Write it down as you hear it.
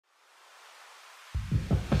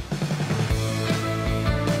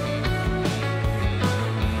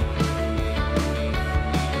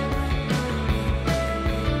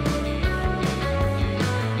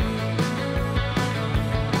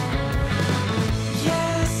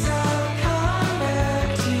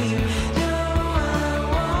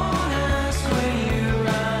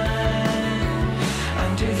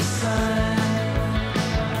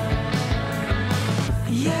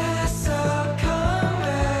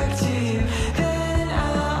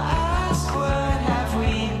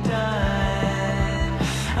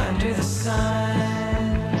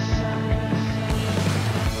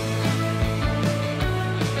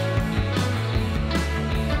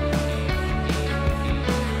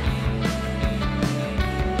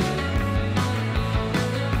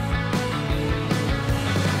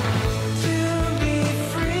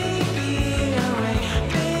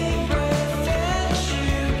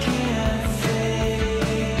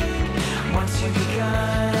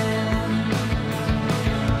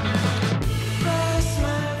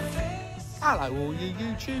Hello all you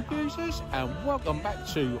YouTube users, and welcome back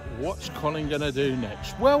to What's Colin Gonna Do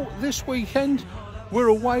Next. Well, this weekend we're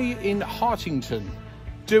away in Hartington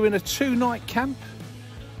doing a 2-night camp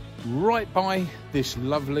right by this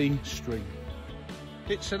lovely stream.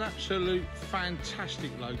 It's an absolute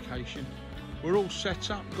fantastic location. We're all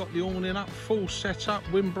set up, got the awning up, full set up,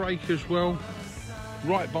 windbreak as well,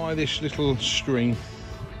 right by this little stream.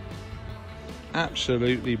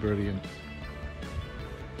 Absolutely brilliant.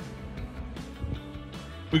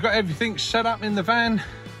 We've got everything set up in the van,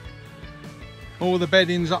 all the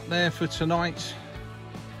beddings up there for tonight,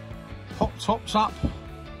 pop tops up,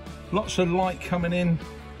 lots of light coming in,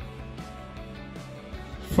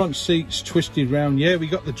 front seats twisted round. Yeah, we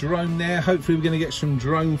got the drone there, hopefully we're going to get some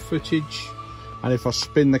drone footage. And if I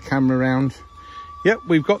spin the camera around, yep,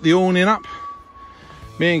 we've got the awning up,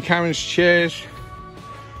 me and Karen's chairs.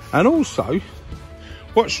 And also,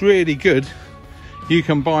 what's really good, you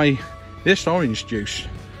can buy this orange juice.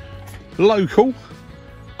 Local,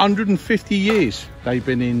 150 years they've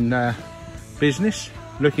been in business.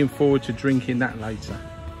 Looking forward to drinking that later.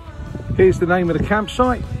 Here's the name of the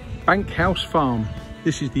campsite, Bank House Farm.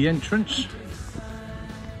 This is the entrance,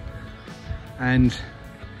 and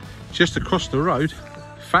just across the road,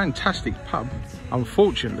 fantastic pub.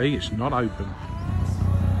 Unfortunately, it's not open.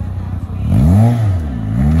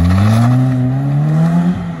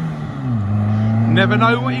 Never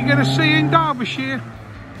know what you're going to see in Derbyshire.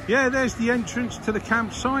 Yeah, there's the entrance to the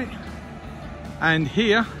campsite, and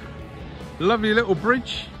here, lovely little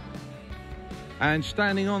bridge. And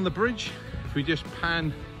standing on the bridge, if we just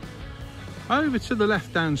pan over to the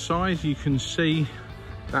left hand side, you can see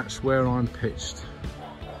that's where I'm pitched,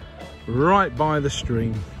 right by the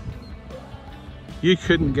stream. You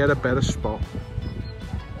couldn't get a better spot.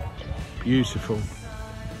 Beautiful.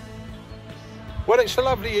 Well, it's a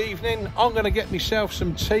lovely evening. I'm going to get myself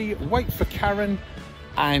some tea, wait for Karen,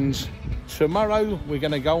 and tomorrow we're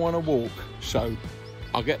going to go on a walk. So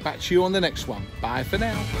I'll get back to you on the next one. Bye for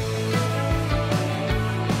now.